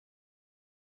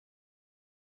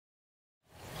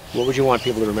What would you want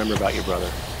people to remember about your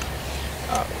brother?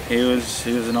 He was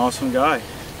an awesome guy.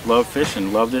 Loved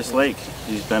fishing, loved this lake.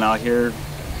 He's been out here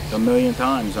a million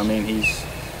times. I mean,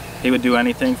 he would do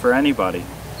anything for anybody.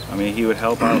 I mean, he would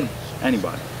help out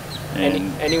anybody.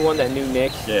 And anyone that knew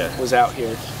Nik was out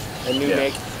here. And knew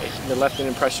Nik, that left an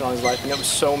impression on his life. And it was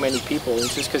so many people. And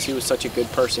it's just because he was such a good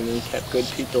person and he kept good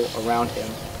people around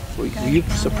him. Were you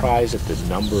surprised at the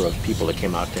number of people that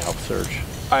came out to help search?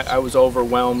 I was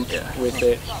overwhelmed with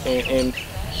it.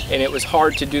 And it was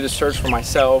hard to do the search for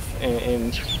myself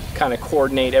and kind of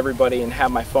coordinate everybody and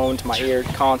have my phone to my ear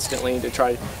constantly to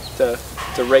try to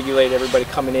regulate everybody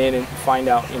coming in and find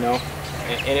out, you know.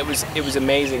 And it was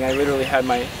amazing. I literally had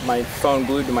my phone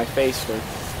glued to my face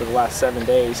for the last 7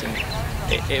 days, and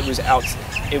it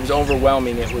was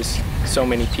overwhelming. It was so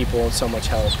many people and so much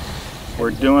help.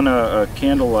 We're doing a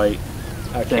candlelight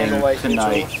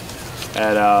tonight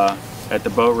at the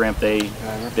boat ramp.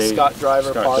 Scott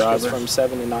Driver Park is from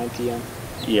 7 to 9 p.m.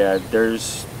 Yeah,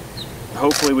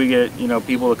 hopefully we get, you know,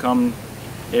 people to come.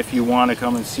 If you want to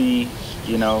come and see,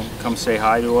 you know, come say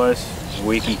hi to us.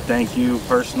 We can thank you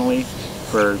personally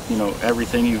for, you know,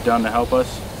 everything you've done to help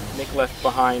us. Nik left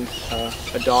behind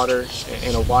a daughter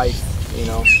and a wife, you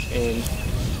know, and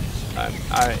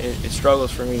it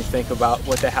struggles for me to think about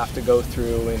what they have to go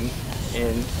through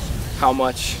and how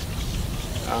much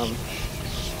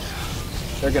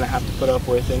they're going to have to put up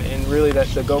with, and really that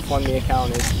the GoFundMe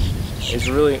account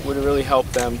would really help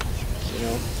them, you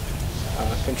know,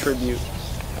 contribute.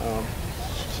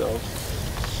 So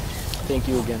thank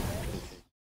you again.